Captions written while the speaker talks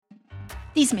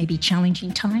These may be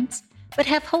challenging times, but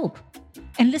have hope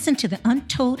and listen to the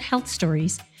untold health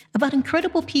stories about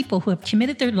incredible people who have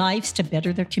committed their lives to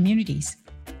better their communities.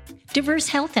 Diverse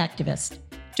health activists,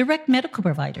 direct medical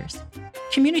providers,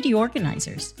 community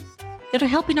organizers that are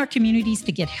helping our communities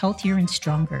to get healthier and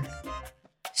stronger.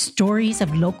 Stories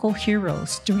of local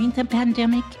heroes during the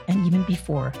pandemic and even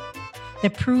before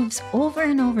that proves over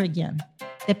and over again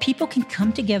that people can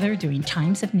come together during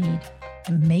times of need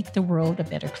and make the world a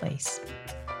better place.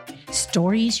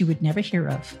 Stories you would never hear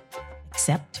of,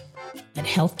 except at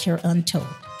Healthcare Untold,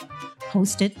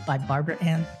 hosted by Barbara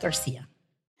Ann Garcia.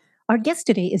 Our guest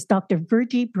today is Dr.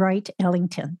 Virgie Bright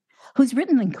Ellington, who's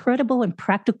written an incredible and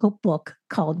practical book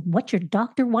called What Your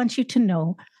Doctor Wants You to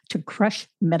Know to Crush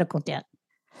Medical Debt.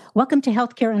 Welcome to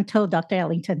Healthcare Untold, Dr.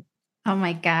 Ellington. Oh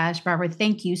my gosh, Barbara,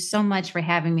 thank you so much for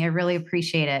having me. I really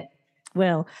appreciate it.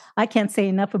 Well, I can't say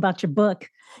enough about your book.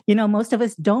 You know, most of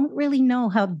us don't really know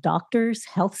how doctors,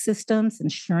 health systems,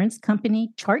 insurance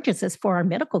company charges us for our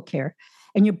medical care.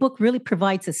 And your book really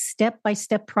provides a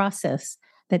step-by-step process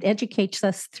that educates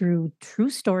us through true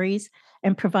stories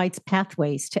and provides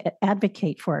pathways to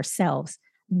advocate for ourselves,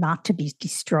 not to be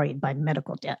destroyed by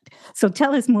medical debt. So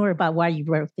tell us more about why you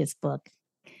wrote this book.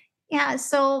 Yeah,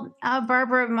 so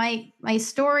Barbara, my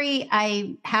story,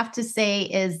 I have to say,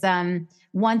 is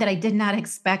one that I did not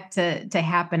expect to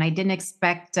happen. I didn't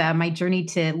expect my journey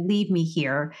to lead me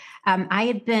here.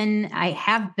 I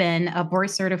have been a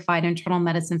board certified internal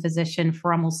medicine physician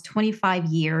for almost 25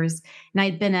 years, and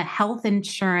I'd been a health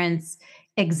insurance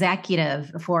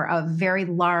executive for a very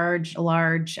large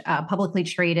publicly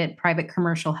traded private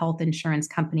commercial health insurance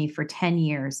company for 10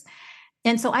 years.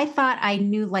 And so I thought I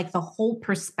knew like the whole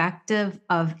perspective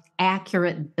of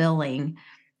accurate billing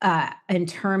in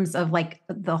terms of like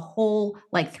the whole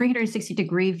like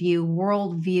 360-degree view,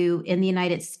 world view in the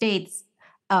United States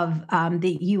of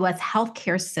the US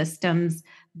healthcare system's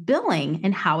billing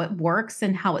and how it works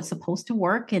and how it's supposed to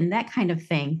work and that kind of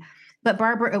thing. But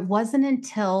Barbara, it wasn't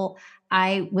until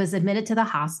I was admitted to the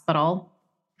hospital,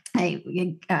 I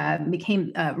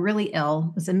became really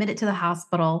ill, was admitted to the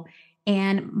hospital,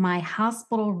 and my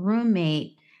hospital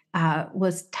roommate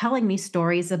was telling me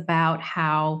stories about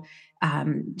how, how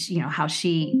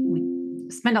we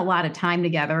spent a lot of time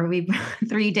together. We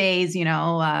 3 days,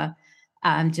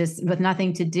 just with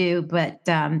nothing to do, but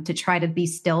to try to be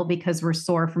still because we're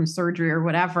sore from surgery or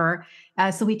whatever.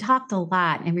 So we talked a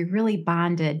lot and we really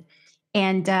bonded.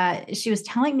 And she was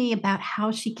telling me about how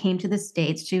she came to the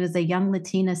States. She was a young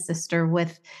Latina sister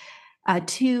with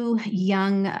two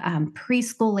young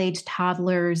preschool age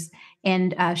toddlers.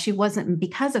 And she wasn't,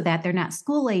 because of that, they're not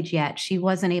school age yet. She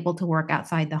wasn't able to work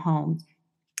outside the home.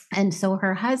 And so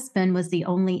her husband was the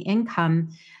only income,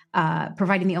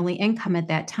 providing the only income at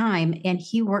that time. And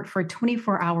he worked for a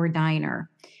 24-hour diner.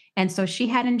 And so she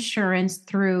had insurance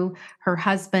through her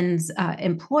husband's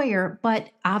employer, but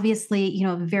obviously,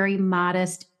 very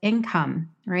modest income,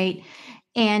 right?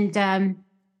 And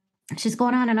she's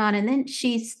going on. And then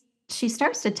she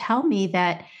starts to tell me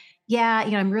that,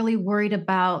 I'm really worried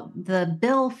about the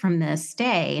bill from this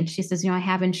stay. And she says, I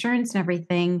have insurance and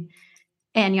everything.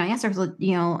 And, I asked her, if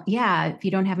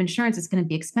you don't have insurance, it's going to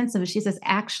be expensive. And she says,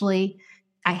 actually,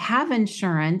 I have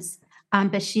insurance.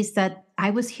 But she said, I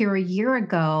was here a year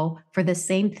ago for the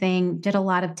same thing, did a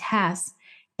lot of tests.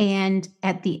 And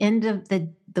at the end of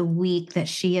the week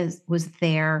that was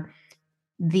there,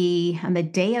 on the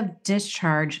day of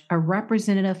discharge, a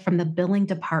representative from the billing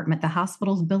department, the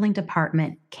hospital's billing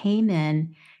department, came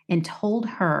in and told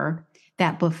her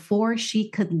that before she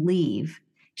could leave,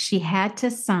 she had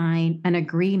to sign an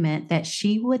agreement that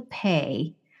she would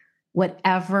pay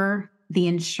whatever the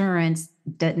insurance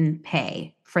didn't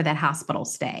pay for that hospital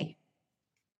stay.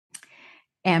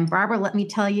 And Barbara, let me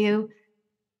tell you,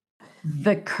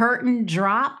 the curtain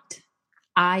dropped.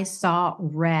 I saw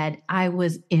red. I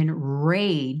was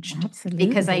enraged. Absolutely.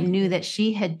 Because I knew that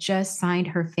she had just signed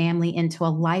her family into a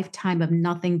lifetime of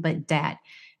nothing but debt,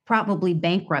 probably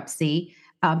bankruptcy,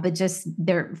 but just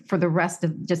there for the rest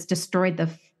of just destroyed the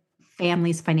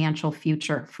family's financial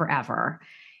future forever.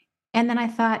 And then I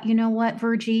thought, you know what,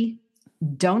 Virgie,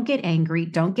 don't get angry.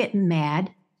 Don't get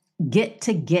mad. Get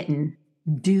to getting.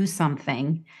 Do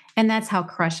something. And that's how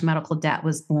Crush Medical Debt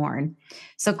was born.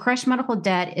 So Crush Medical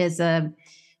Debt is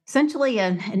essentially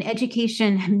an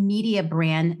education media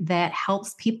brand that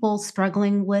helps people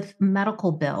struggling with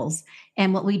medical bills.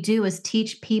 And what we do is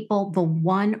teach people the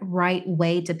one right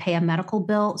way to pay a medical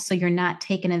bill so you're not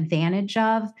taken advantage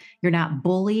of, you're not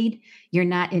bullied, you're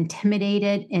not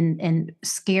intimidated and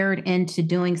scared into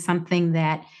doing something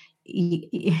that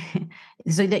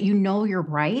so that you know your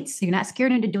rights. So you're not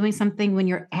scared into doing something when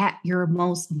you're at your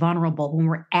most vulnerable, when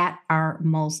we're at our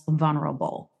most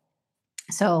vulnerable.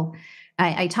 So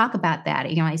I talk about that.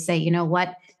 I say, you know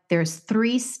what? There's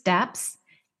 3 steps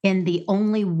in the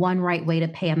only one right way to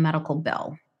pay a medical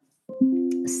bill.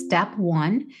 Step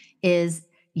 1 is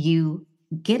you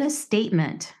get a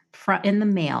statement in the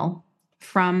mail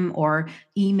from or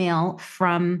email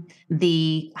from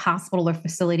the hospital or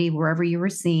facility, wherever you were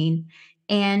seen.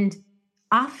 And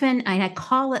often, and I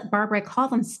call it, Barbara, I call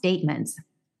them statements,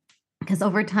 because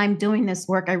over time doing this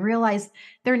work, I realized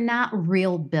they're not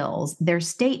real bills. They're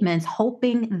statements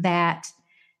hoping that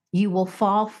you will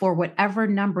fall for whatever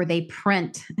number they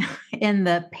print in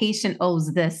the patient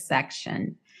owes this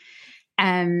section.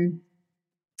 And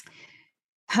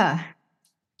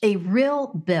a real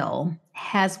bill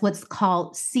has what's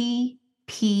called CPT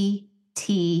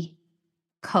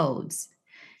codes.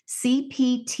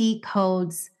 CPT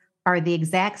codes are the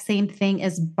exact same thing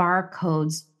as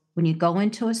barcodes. When you go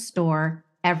into a store,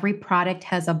 every product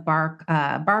has a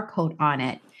barcode on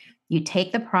it. You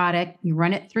take the product, you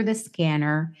run it through the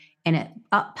scanner, and it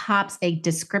pops a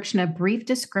brief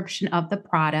description of the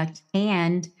product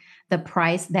and the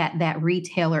price that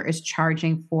retailer is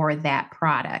charging for that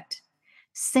product.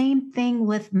 Same thing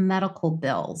with medical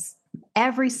bills.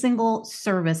 Every single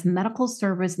medical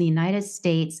service in the United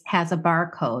States has a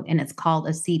barcode, and it's called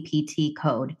a CPT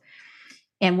code.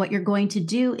 And what you're going to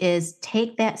do is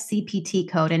take that CPT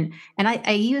code, and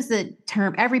I use the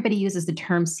term, everybody uses the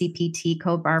term CPT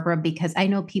code, Barbara, because I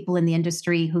know people in the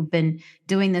industry who've been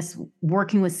doing this,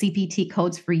 working with CPT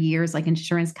codes for years, like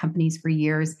insurance companies for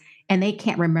years, and they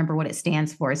can't remember what it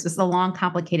stands for. It's just a long,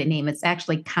 complicated name. It's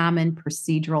actually common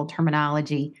procedural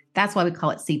terminology. That's why we call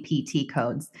it CPT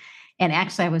codes. And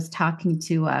actually, I was talking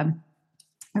to a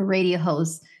radio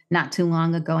host not too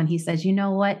long ago, and he says, you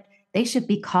know what? They should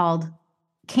be called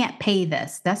can't pay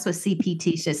this. That's what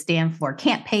CPT should stand for.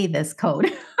 Can't pay this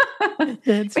code.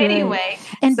 That's right. Anyway.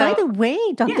 And by the way,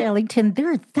 Dr. Ellington,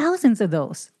 there are thousands of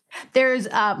those. There's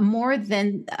more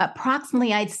than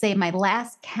approximately, I'd say my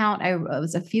last count, it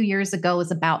was a few years ago,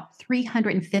 was about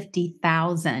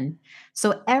 350,000.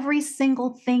 So every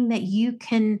single thing that you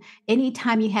can,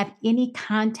 anytime you have any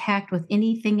contact with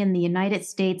anything in the United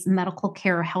States medical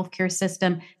care or healthcare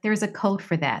system, there's a code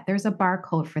for that. There's a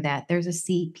barcode for that. There's a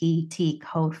CPT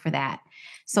code for that.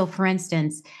 So for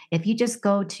instance, if you just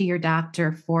go to your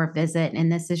doctor for a visit,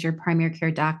 and this is your primary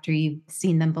care doctor, you've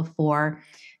seen them before,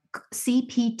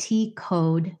 CPT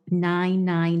code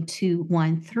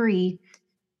 99213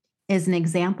 is an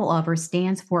example of, or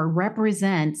stands for,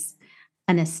 represents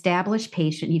an established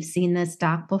patient. You've seen this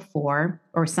doc before,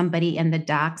 or somebody in the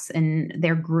docs in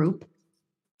their group.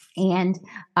 And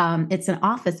it's an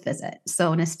office visit.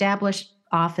 So an established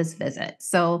office visit.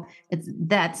 So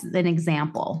that's an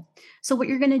example. So what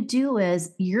you're going to do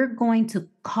is you're going to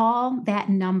call that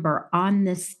number on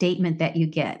this statement that you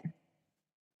get.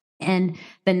 And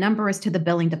the number is to the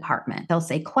billing department. They'll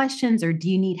say questions, or do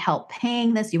you need help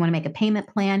paying this? You want to make a payment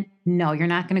plan? No, you're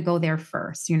not going to go there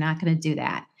first. You're not going to do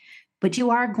that. But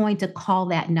you are going to call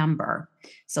that number.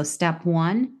 So step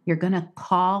 1, you're going to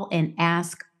call and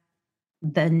ask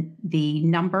the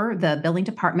number, the billing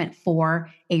department, for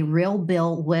a real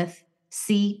bill with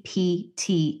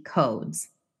CPT codes.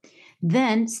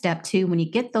 Then step 2, when you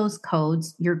get those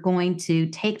codes, you're going to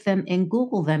take them and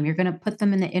Google them. You're going to put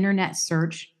them in the internet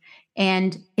search,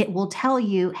 and it will tell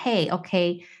you, hey,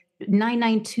 okay,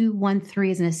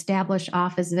 99213 is an established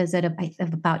office visit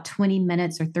of about 20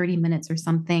 minutes or 30 minutes or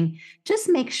something. Just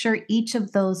make sure each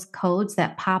of those codes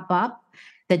that pop up,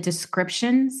 the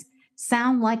descriptions,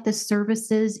 sound like the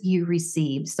services you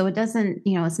received. So it doesn't,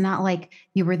 it's not like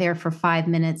you were there for 5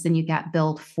 minutes and you got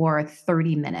billed for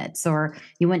 30 minutes, or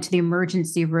you went to the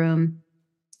emergency room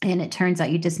and it turns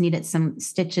out you just needed some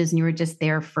stitches and you were just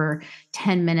there for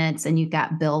 10 minutes and you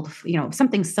got billed,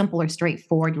 something simple or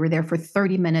straightforward. You were there for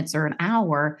 30 minutes or an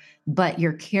hour, but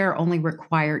your care only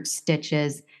required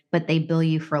stitches, but they bill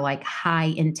you for like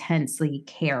high intensity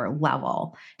care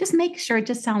level. Just make sure it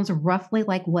just sounds roughly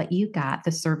like what you got,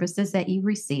 the services that you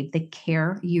received, the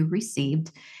care you received,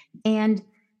 and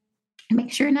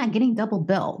make sure you're not getting double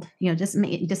billed. Just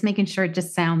making sure it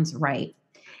just sounds right.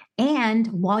 And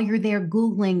while you're there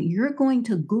Googling, you're going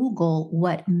to Google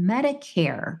what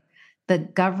Medicare, the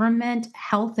government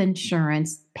health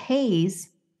insurance, pays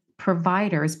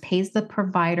the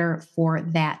provider for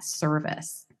that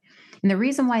service. And the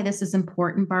reason why this is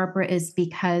important, Barbara, is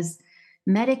because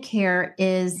Medicare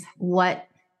is what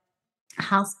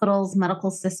hospitals,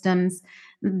 medical systems,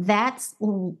 that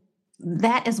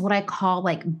is what I call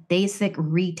like basic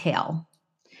retail.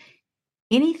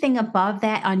 Anything above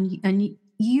that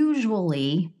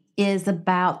usually is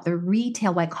about the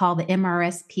retail, what I call the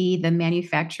MRSP, the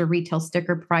manufacturer retail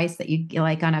sticker price that you get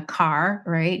like on a car,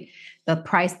 right? The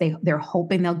price they're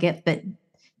hoping they'll get, but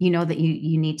you know that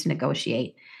you need to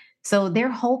negotiate. So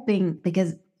they're hoping,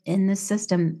 because in this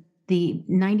system, the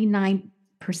 99%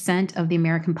 of the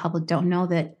American public don't know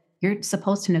that you're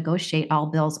supposed to negotiate all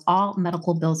bills. All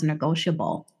medical bills are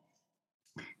negotiable.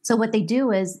 So what they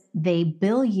do is they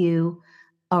bill you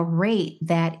a rate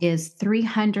that is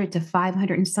 300 to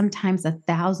 500 and sometimes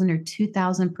 1,000 or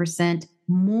 2,000%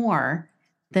 more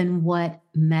than what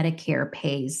Medicare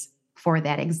pays for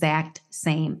that exact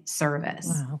same service.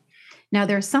 Wow. Now,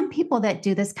 there are some people that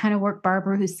do this kind of work,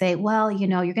 Barbara, who say, well, you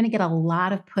know, you're going to get a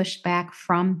lot of pushback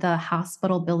from the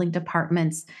hospital billing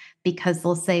departments, because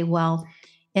they'll say, well,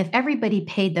 if everybody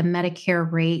paid the Medicare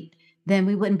rate, then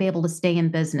we wouldn't be able to stay in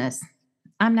business.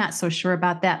 I'm not so sure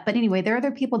about that. But anyway, there are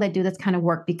other people that do this kind of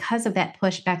work. Because of that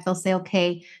pushback, they'll say,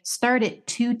 okay, start at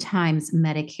 2 times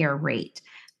Medicare rate.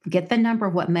 Get the number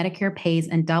of what Medicare pays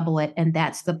and double it. And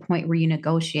that's the point where you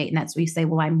negotiate. And that's where you say,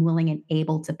 well, I'm willing and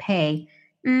able to pay.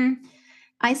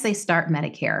 I say start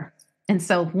Medicare. And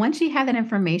so once you have that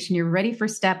information, you're ready for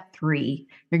step 3.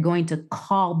 You're going to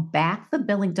call back the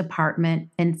billing department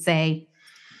and say,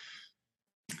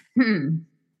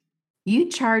 you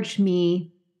charged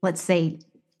me, let's say,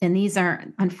 and these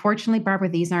aren't, unfortunately, Barbara,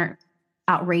 these aren't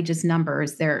outrageous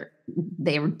numbers. They're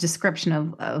description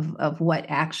of what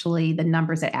actually the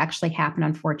numbers that actually happen,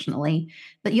 unfortunately.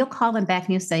 But you'll call them back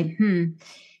and you'll say,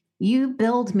 you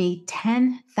billed me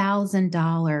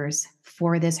 $10,000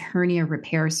 for this hernia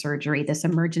repair surgery, this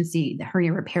emergency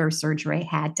hernia repair surgery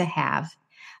I had to have.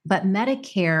 But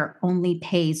Medicare only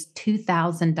pays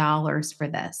 $2,000 for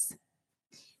this.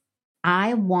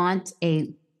 I want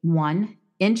a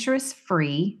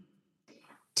interest-free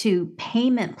to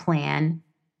payment plan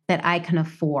that I can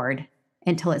afford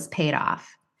until it's paid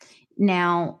off.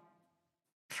 Now,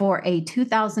 for a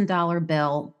 $2,000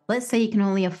 bill, let's say you can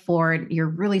only afford, you're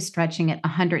really stretching it,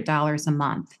 $100 a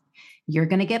month. You're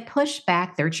going to get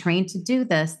pushback. They're trained to do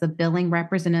this. The billing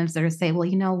representatives that are saying, well,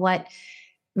 you know what?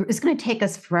 It's going to take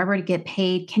us forever to get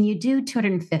paid. Can you do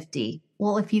 $250?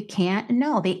 Well, if you can't,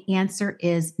 no. The answer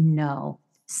is no.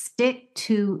 Stick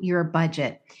to your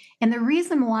budget. And the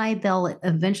reason why they'll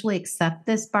eventually accept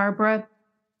this, Barbara,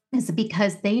 is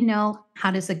because they know,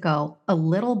 how does it go? A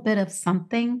little bit of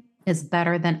something is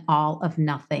better than all of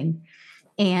nothing.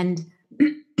 And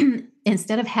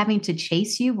instead of having to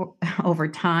chase you over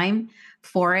time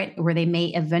for it, where they may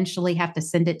eventually have to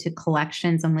send it to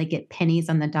collections and they get pennies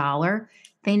on the dollar,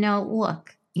 they know,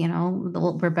 look, you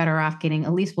know, we're better off getting,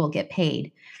 at least we'll get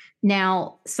paid.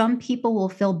 Now, some people will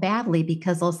feel badly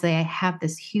because they'll say, I have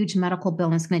this huge medical bill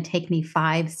and it's going to take me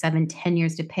 5, 7, 10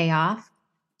 years to pay off.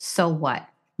 So what?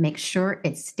 Make sure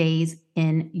it stays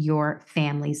in your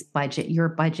family's budget, your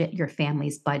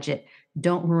family's budget.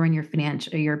 Don't ruin your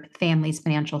family's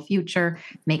financial future.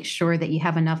 Make sure that you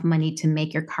have enough money to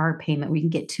make your car payment, where you can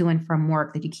get to and from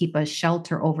work, that you keep a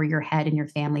shelter over your head and your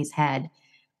family's head.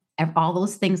 All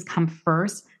those things come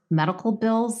first. Medical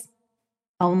bills,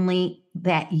 only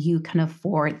that you can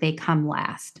afford, they come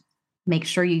last. Make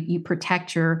sure you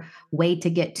protect your way to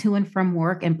get to and from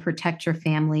work and protect your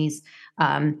family's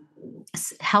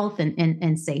health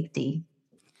and safety.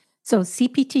 So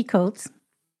CPT codes,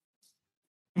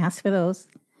 ask for those.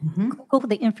 Google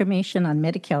the information on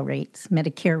Medicare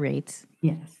rates,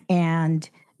 yes, and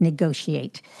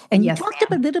negotiate. And you talked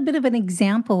about a little bit of an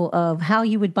example of how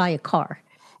you would buy a car.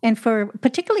 And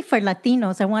particularly for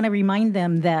Latinos, I want to remind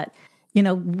them that, you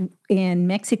know, in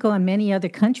Mexico and many other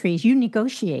countries, you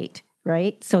negotiate,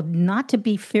 right? So not to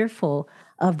be fearful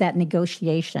of that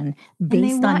negotiation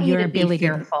based on your ability. Be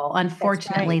fearful.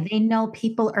 Unfortunately, They know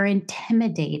people are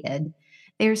intimidated.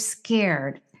 They're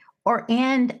scared.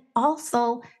 And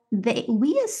also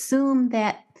we assume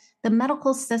that the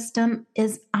medical system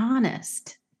is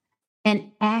honest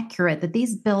and accurate, that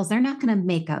these bills, they're not going to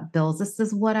make up bills. This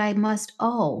is what I must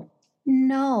owe.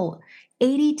 No.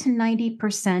 80 to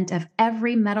 90% of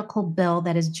every medical bill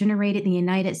that is generated in the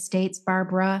United States,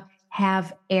 Barbara,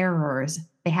 have errors.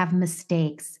 They have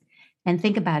mistakes. And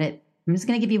think about it. I'm just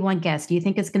going to give you one guess. Do you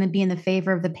think it's going to be in the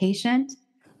favor of the patient?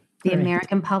 The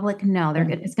American public? No,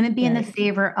 it's going to be in the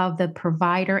favor of the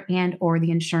provider and or the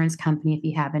insurance company if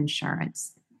you have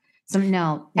insurance. So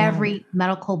no, every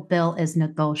medical bill is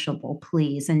negotiable,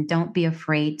 please. And don't be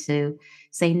afraid to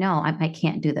say, no, I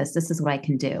can't do this. This is what I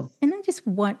can do. And I just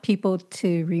want people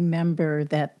to remember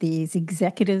that these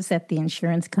executives at the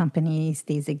insurance companies,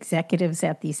 these executives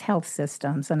at these health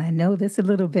systems, and I know this a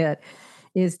little bit,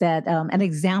 is that an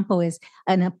example is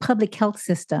in a public health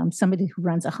system, somebody who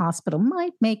runs a hospital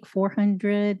might make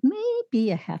 400,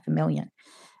 maybe a half a million,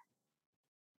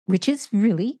 which is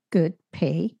really good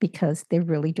pay because they're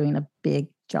really doing a big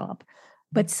job.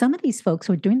 But some of these folks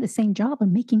who are doing the same job are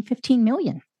making 15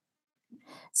 million.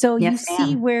 So you Yes,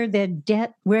 see ma'am. where their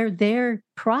debt, where their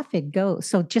profit goes.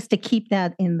 So just to keep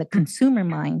that in the consumer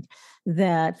mind,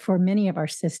 that for many of our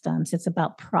systems, it's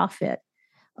about profit.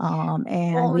 And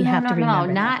Well, we no, have to no, no,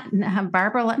 remember that. not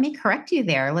Barbara. Let me correct you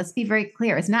there. Let's be very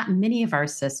clear. It's not many of our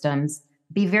systems.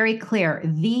 Be very clear.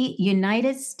 The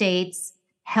United States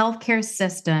healthcare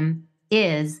system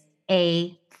is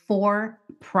a for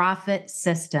profit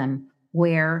system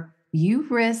where you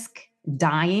risk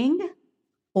dying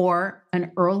or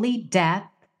an early death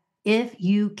if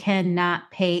you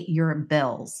cannot pay your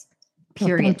bills. Well,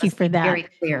 Period. thank you Let's for be that. very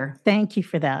clear. Thank you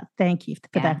for that. Thank you for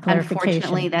Yeah, that unfortunately,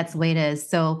 clarification. that's the way it is.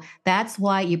 So that's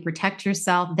why you protect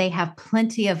yourself. They have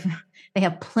plenty of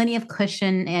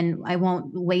cushion, and I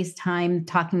won't waste time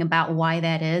talking about why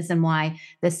that is and why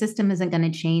the system isn't going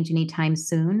to change anytime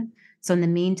soon. So in the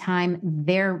meantime,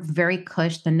 they're very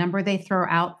cush. The number they throw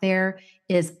out there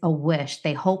is a wish.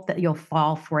 They hope that you'll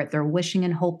fall for it. They're wishing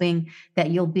and hoping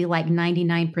that you'll be like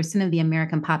 99% of the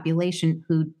American population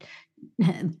who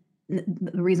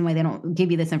the reason why they don't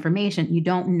give you this information, you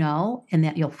don't know, and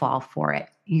that you'll fall for it.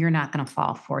 You're not going to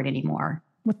fall for it anymore.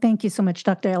 Well, thank you so much,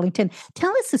 Dr. Ellington.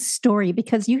 Tell us a story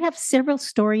because you have several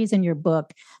stories in your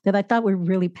book that I thought were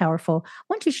really powerful.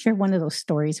 Why don't you share one of those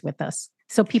stories with us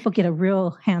so people get a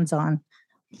real hands on?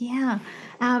 Yeah.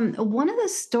 One of the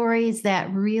stories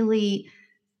that really,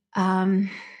 um,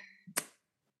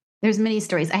 there's many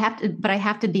stories. But I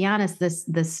have to be honest.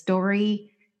 The story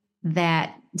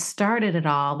that started it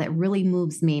all, that really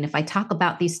moves me. And if I talk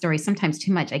about these stories sometimes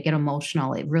too much, I get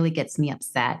emotional. It really gets me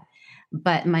upset.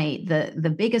 But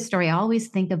the biggest story I always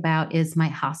think about is my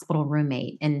hospital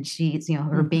roommate, and she's,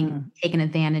 her being Mhm. taken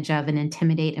advantage of and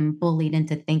intimidated and bullied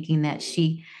into thinking that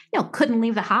she, couldn't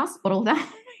leave the hospital. Can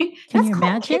That's you called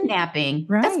imagine? kidnapping.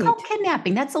 That's called Right,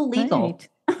 kidnapping. That's illegal.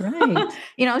 right,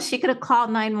 right. She could have called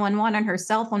 911 on her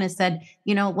cell phone and said,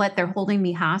 you know what, they're holding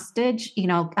me hostage.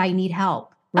 I need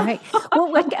help. Right.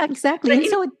 Well, exactly. But And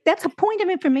so that's a point of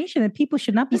information that people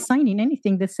should not be signing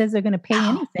anything that says they're going to pay oh,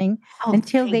 anything oh,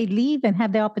 until thank they leave and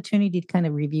have the opportunity to kind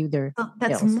of review their Well,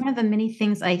 that's bills. one of the many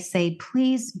things I say,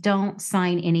 please don't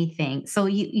sign anything. So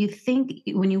you think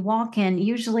when you walk in,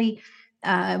 usually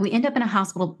we end up in a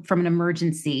hospital from an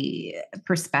emergency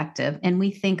perspective, and we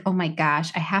think, oh my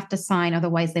gosh, I have to sign,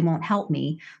 otherwise they won't help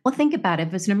me. Well, think about it.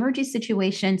 If it's an emergency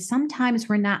situation, sometimes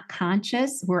we're not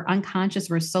conscious, we're unconscious,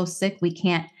 we're so sick we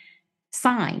can't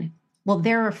sign. Well,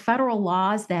 there are federal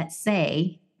laws that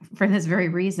say, for this very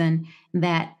reason,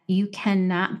 that you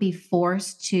cannot be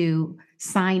forced to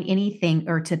sign anything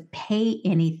or to pay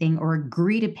anything or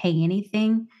agree to pay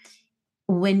anything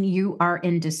when you are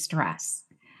in distress.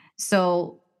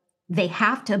 So they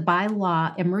have to, by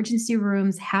law, emergency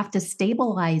rooms have to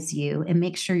stabilize you and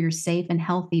make sure you're safe and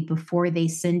healthy before they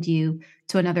send you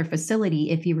to another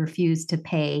facility if you refuse to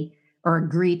pay or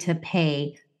agree to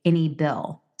pay any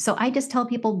bill. So I just tell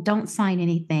people don't sign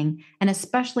anything, and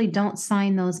especially don't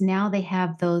sign those. Now they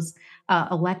have those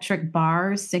electric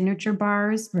bars, signature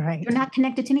bars. They're Right. not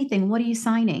connected to anything. What are you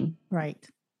signing? Right.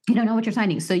 You don't know what you're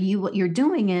signing. So what you're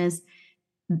doing is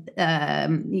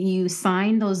you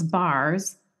sign those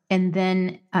bars, and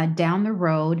then down the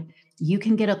road, you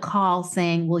can get a call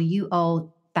saying, well, you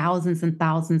owe thousands and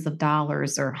thousands of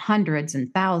dollars or hundreds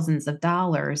and thousands of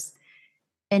dollars.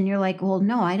 And you're like, well,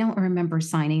 no, I don't remember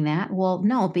signing that. Well,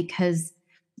 no, because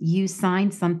you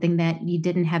signed something that you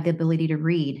didn't have the ability to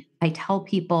read. I tell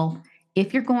people,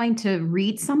 if you're going to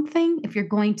read something, if you're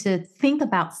going to think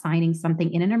about signing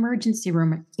something in an emergency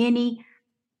room or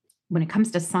when it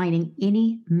comes to signing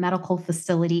any medical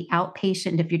facility,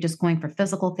 outpatient, if you're just going for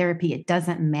physical therapy, it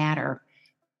doesn't matter,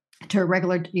 to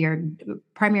your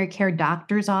primary care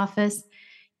doctor's office,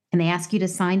 and they ask you to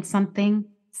sign something,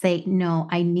 say, no,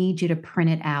 I need you to print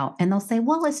it out. And they'll say,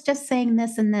 well, it's just saying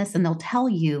this and this. And they'll tell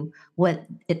you what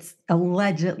it's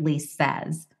allegedly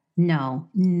says. No,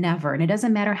 never. And it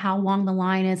doesn't matter how long the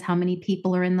line is, how many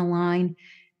people are in the line.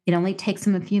 It only takes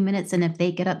them a few minutes. And if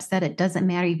they get upset, it doesn't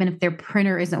matter. Even if their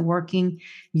printer isn't working,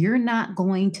 you're not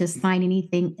going to sign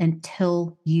anything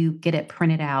until you get it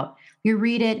printed out. You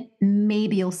read it,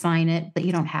 maybe you'll sign it, but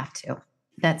you don't have to.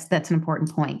 That's an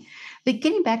important point. But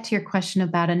getting back to your question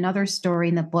about another story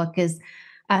in the book is,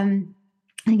 again,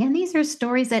 these are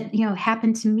stories that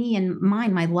happened to me and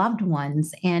my loved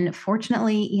ones, and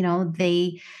fortunately,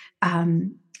 they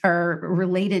um, are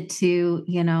related to,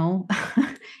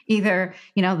 either,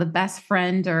 the best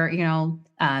friend or,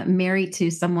 married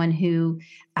to someone who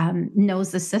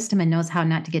knows the system and knows how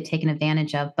not to get taken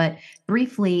advantage of. But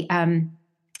briefly,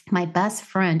 my best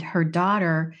friend, her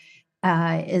daughter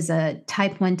is a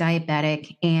type 1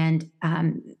 diabetic and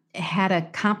had a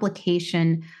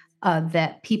complication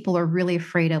that people are really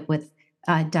afraid of with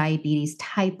diabetes,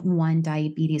 type 1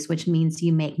 diabetes, which means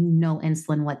you make no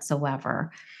insulin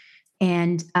whatsoever.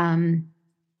 And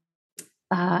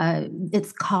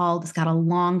it's got a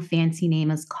long fancy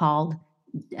name. It's called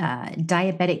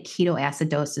diabetic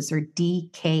ketoacidosis, or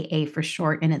DKA for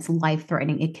short, and it's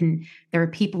life-threatening. There are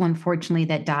people, unfortunately,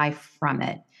 that die from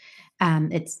it.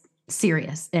 It's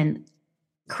serious and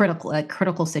a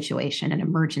critical situation, an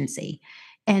emergency.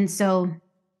 And so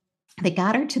they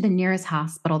got her to the nearest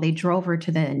hospital. They drove her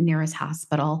to the nearest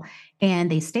hospital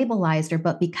and they stabilized her.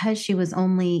 But because she was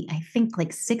only, I think,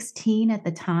 like 16 at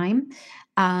the time,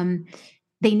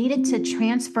 they needed to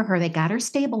transfer her. They got her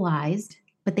stabilized,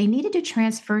 but they needed to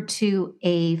transfer to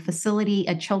a facility,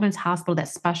 a children's hospital that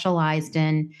specialized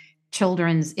in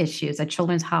children's issues, a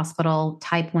children's hospital,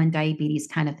 type 1 diabetes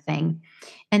kind of thing.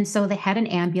 And so they had an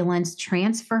ambulance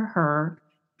transfer her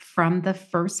from the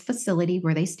first facility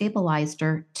where they stabilized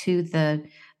her to the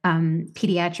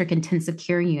pediatric intensive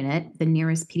care unit, the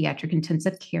nearest pediatric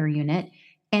intensive care unit.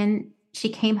 And she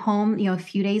came home, a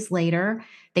few days later.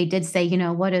 They did say,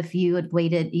 what if you had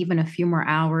waited even a few more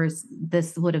hours?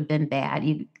 This would have been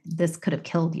bad. This could have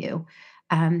killed you.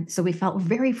 So we felt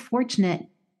very fortunate.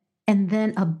 And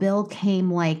then a bill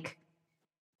came I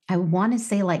want to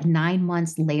say 9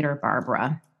 months later,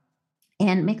 Barbara.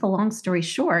 And make a long story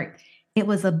short, it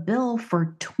was a bill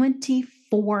for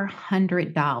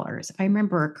 $2,400. If I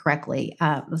remember correctly,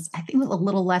 I think it was a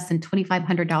little less than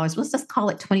 $2,500. Let's just call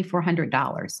it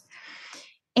 $2,400.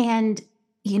 And,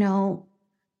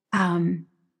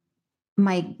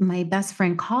 my best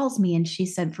friend calls me and she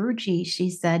said, Virgie, she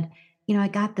said, I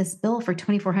got this bill for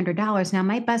 $2,400. Now,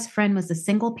 my best friend was a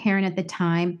single parent at the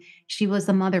time. She was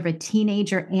the mother of a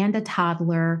teenager and a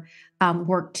toddler,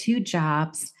 worked 2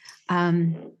 jobs.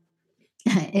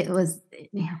 It was,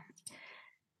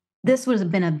 this would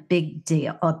have been a big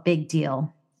deal,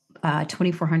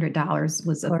 $2,400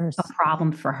 was a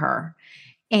problem for her,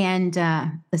 and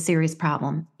a serious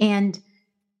problem. And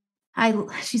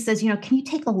she says, can you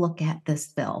take a look at this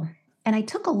bill? And I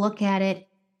took a look at it,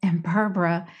 and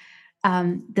Barbara,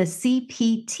 the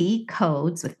CPT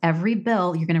codes with every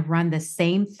bill, you're going to run the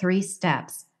same 3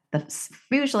 steps.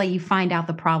 Usually you find out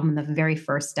the problem in the very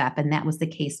first step, and that was the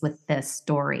case with this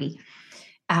story.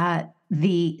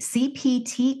 The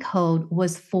CPT code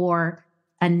was for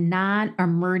a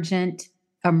non-emergent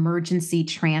emergency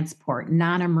transport,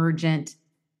 non-emergent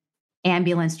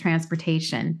ambulance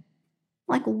transportation.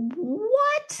 Like,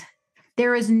 what?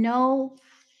 There is no,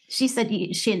 she said,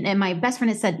 and my best friend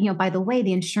had said, by the way,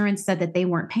 the insurance said that they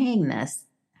weren't paying this.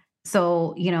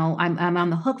 So, I'm on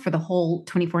the hook for the whole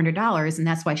 $2,400. And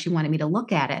that's why she wanted me to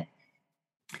look at it.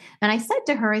 And I said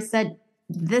to her,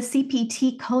 the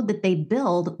CPT code that they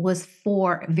billed was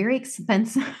for a very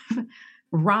expensive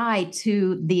ride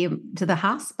to the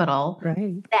hospital,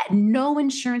 right, that no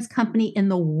insurance company in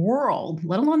the world,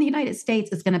 let alone the United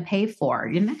States, is going to pay for.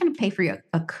 You're not going to pay for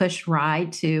a cush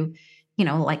ride to,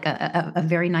 like a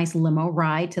very nice limo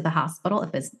ride to the hospital.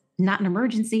 If it's not an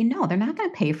emergency, no, they're not going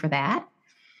to pay for that.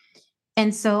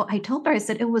 And so I told her, I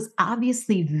said, it was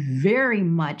obviously very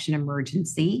much an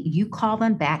emergency. You call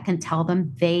them back and tell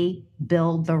them they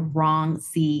billed the wrong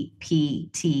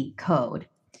CPT code.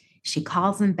 She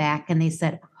calls them back and they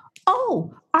said,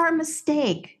 oh, our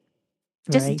mistake.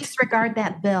 Just disregard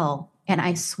that bill. And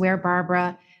I swear,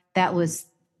 Barbara, that was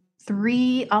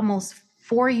almost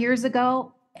 4 years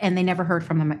ago. And they never heard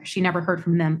from them. She never heard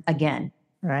from them again.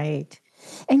 Right.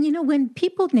 And, when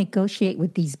people negotiate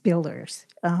with these billers,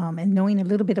 and knowing a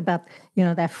little bit about,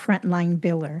 that frontline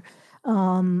biller,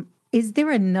 is there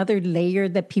another layer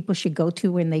that people should go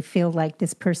to when they feel like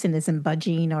this person isn't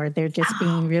budging or they're just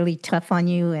being really tough on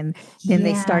you, and then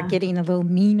they start getting a little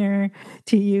meaner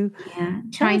to you? Yeah,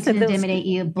 trying to intimidate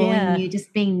you, bullying you,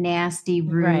 just being nasty,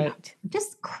 rude,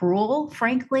 just cruel,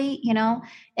 frankly,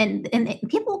 and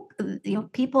people,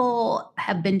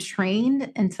 have been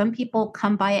trained, and some people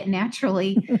come by it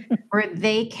naturally where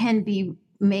they can be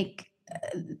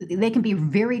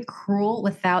very cruel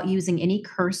without using any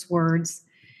curse words,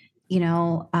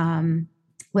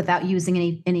 without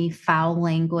using any foul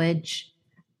language.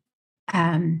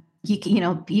 You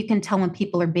can tell when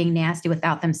people are being nasty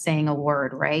without them saying a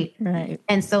word, right? Right.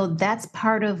 And so that's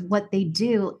part of what they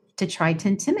do to try to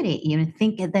intimidate you and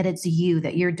think that it's you,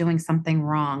 that you're doing something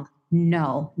wrong.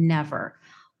 No, never.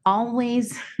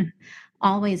 always,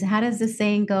 always, how does the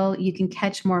saying go? You can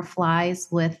catch more flies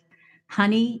with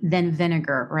honey than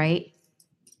vinegar, right?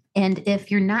 And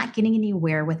if you're not getting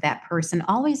anywhere with that person,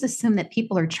 always assume that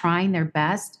people are trying their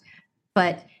best,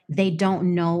 but they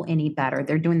don't know any better.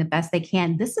 They're doing the best they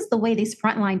can. This is the way these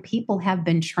frontline people have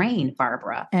been trained,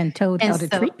 Barbara. And told And how to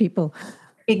so, treat people,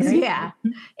 right? yeah,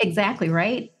 exactly,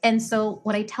 right. And so,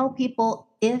 what I tell people,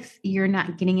 if you're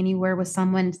not getting anywhere with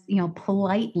someone,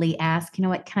 politely ask,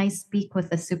 what, can I speak with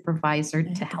a supervisor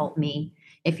There to you go. help me?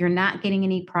 If you're not getting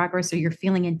any progress or you're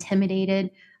feeling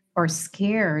intimidated or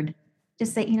scared,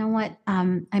 just say, what,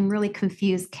 I'm really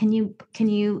confused. Can you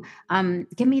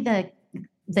give me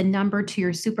the number to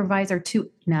your supervisor, to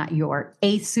not your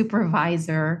a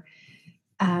supervisor,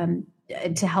 um,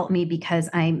 to help me, because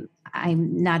I'm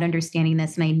not understanding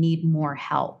this and I need more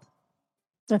help.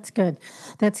 That's good.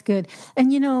 That's good.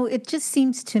 And it just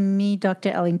seems to me, Dr.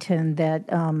 Ellington, that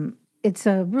it's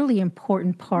a really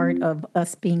important part of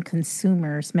us being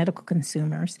consumers, medical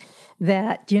consumers,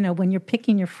 that, when you're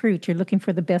picking your fruit, you're looking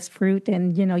for the best fruit,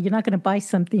 and, you're not going to buy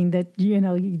something that,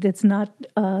 that's not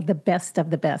the best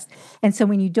of the best. And so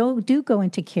when you do go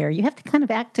into care, you have to kind of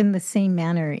act in the same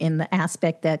manner, in the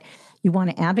aspect that you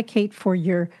want to advocate for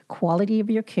your quality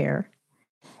of your care,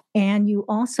 and you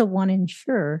also want to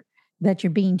ensure that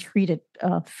you're being treated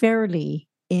fairly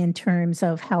in terms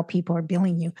of how people are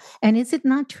billing you. And is it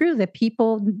not true that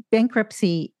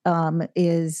bankruptcy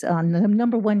is the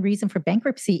number one reason for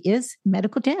bankruptcy is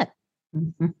medical debt?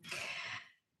 Mhm.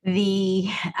 The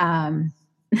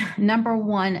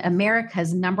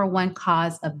America's number one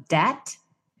cause of debt,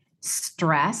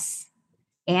 stress,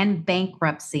 and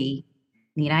bankruptcy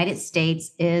in the United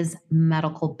States is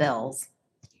medical bills.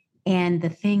 And the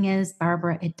thing is,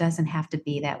 Barbara, it doesn't have to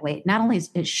be that way. Not only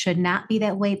it should not be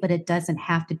that way, but it doesn't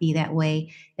have to be that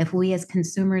way. If we as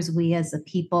consumers, we as the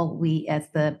people, we as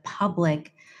the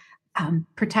public,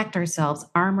 protect ourselves,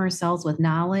 arm ourselves with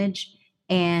knowledge,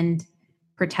 and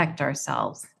protect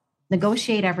ourselves.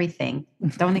 Negotiate everything.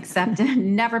 Don't accept it.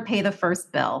 Never pay the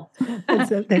first bill,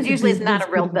 because usually it's not That's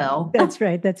a real beautiful. bill. That's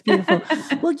right. That's beautiful.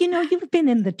 Well, you've been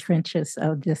in the trenches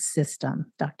of this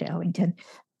system, Dr. Ellington.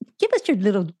 Give us your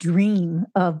little dream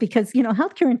of, because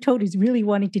healthcare untold is really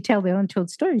wanting to tell their untold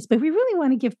stories, but we really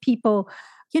want to give people,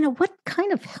 what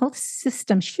kind of health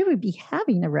system should we be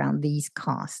having around these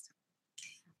costs,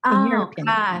 in your Oh opinion?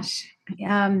 gosh,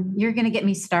 you're going to get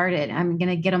me started. I'm going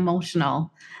to get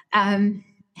emotional. Um,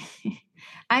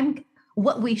 I'm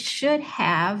what we should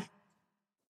have,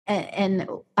 and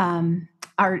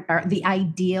our the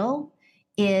ideal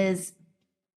is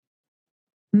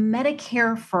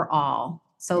Medicare for all.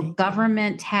 So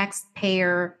government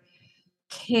taxpayer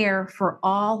care for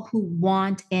all who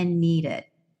want and need it.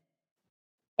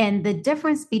 And the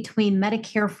difference between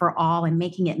Medicare for all and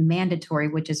making it mandatory,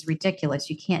 which is ridiculous,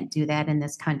 you can't do that in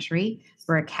this country.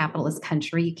 We're a capitalist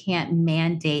country. You can't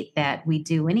mandate that we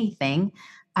do anything.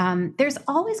 There's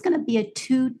always going to be a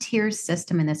two-tier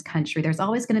system in this country. There's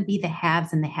always going to be the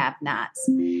haves and the have-nots.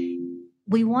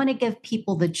 We want to give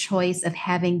people the choice of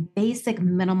having basic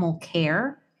minimal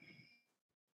care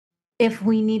if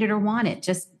we need it or want it,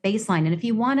 just baseline. And if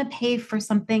you want to pay for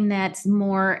something that's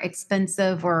more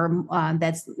expensive, or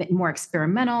that's more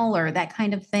experimental or that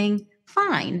kind of thing,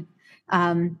 fine.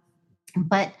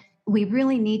 But we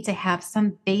really need to have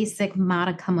some basic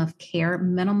modicum of care,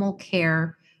 minimal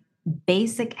care,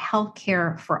 basic health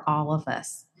care for all of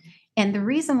us. And the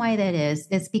reason why that is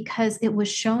because it was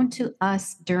shown to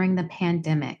us during the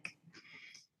pandemic.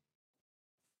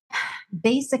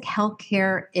 Basic health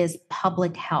care is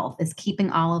public health, is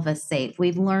keeping all of us safe.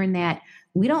 We've learned that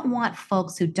we don't want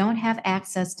folks who don't have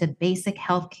access to basic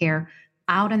health care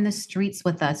out in the streets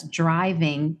with us,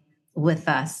 driving with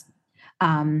us,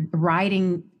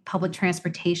 riding public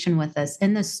transportation with us,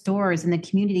 in the stores, in the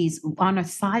communities, on our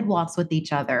sidewalks with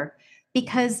each other,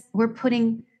 because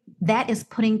that is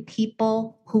putting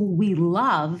people who we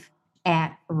love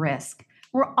at risk.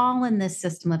 We're all in this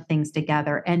system of things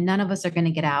together, and none of us are going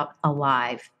to get out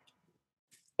alive.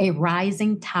 A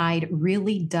rising tide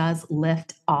really does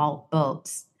lift all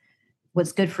boats.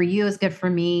 What's good for you is good for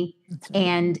me. Right.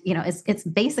 And it's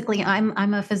basically,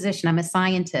 I'm a physician, I'm a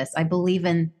scientist. I believe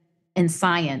in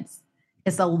science.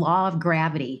 It's a law of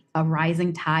gravity. A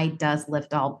rising tide does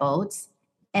lift all boats.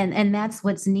 And that's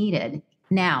what's needed.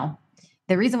 Now,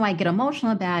 the reason why I get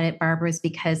emotional about it, Barbara, is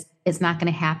because it's not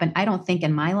going to happen, I don't think,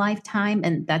 in my lifetime.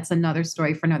 And that's another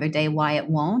story for another day why it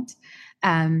won't.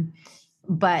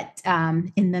 But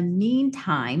in the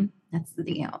meantime,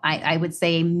 I would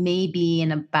say maybe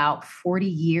in about 40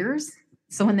 years.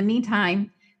 So in the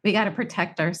meantime, we got to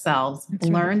protect ourselves, That's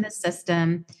learn right. the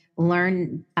system,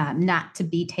 learn not to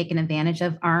be taken advantage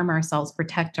of, arm ourselves,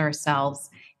 protect ourselves,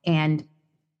 and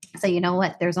say, you know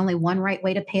what, there's only one right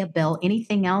way to pay a bill.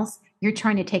 Anything else, you're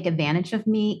trying to take advantage of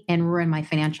me and ruin my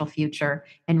financial future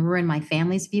and ruin my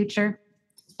family's future.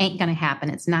 Ain't going to happen.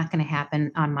 It's not going to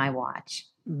happen on my watch.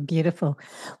 Beautiful.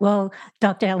 Well,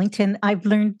 Dr. Ellington, I've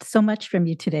learned so much from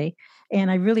you today, and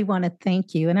I really want to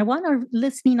thank you. And I want our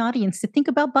listening audience to think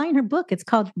about buying her book. It's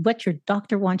called What Your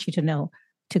Doctor Wants You to Know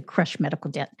to Crush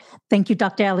Medical Debt. Thank you,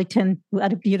 Dr. Ellington.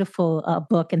 What a beautiful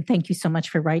book, and thank you so much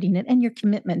for writing it and your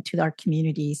commitment to our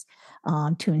communities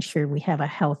to ensure we have a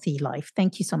healthy life.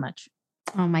 Thank you so much.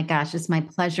 Oh my gosh, it's my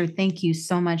pleasure. Thank you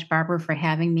so much, Barbara, for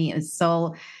having me. It was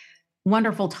so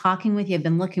wonderful talking with you. I've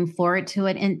been looking forward to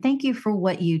it. And thank you for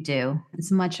what you do.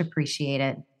 It's much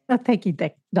appreciated. Oh, thank you,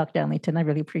 Dr. Ellington. I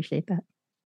really appreciate that.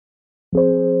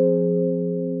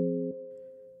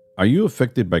 Are you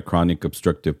affected by chronic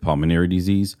obstructive pulmonary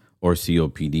disease, or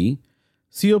COPD?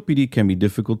 COPD can be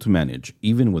difficult to manage,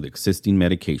 even with existing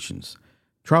medications.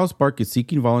 TrialSpark is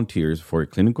seeking volunteers for a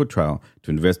clinical trial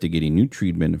to investigate a new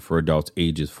treatment for adults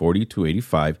ages 40 to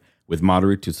 85 with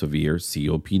moderate to severe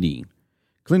COPD.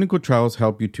 Clinical trials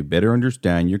help you to better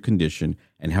understand your condition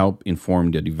and help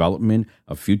inform the development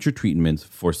of future treatments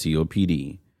for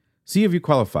COPD. See if you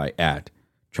qualify at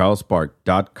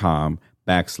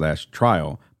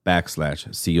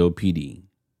trialspark.com/trial/COPD.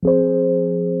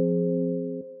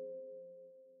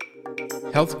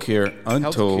 Healthcare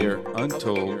Untold.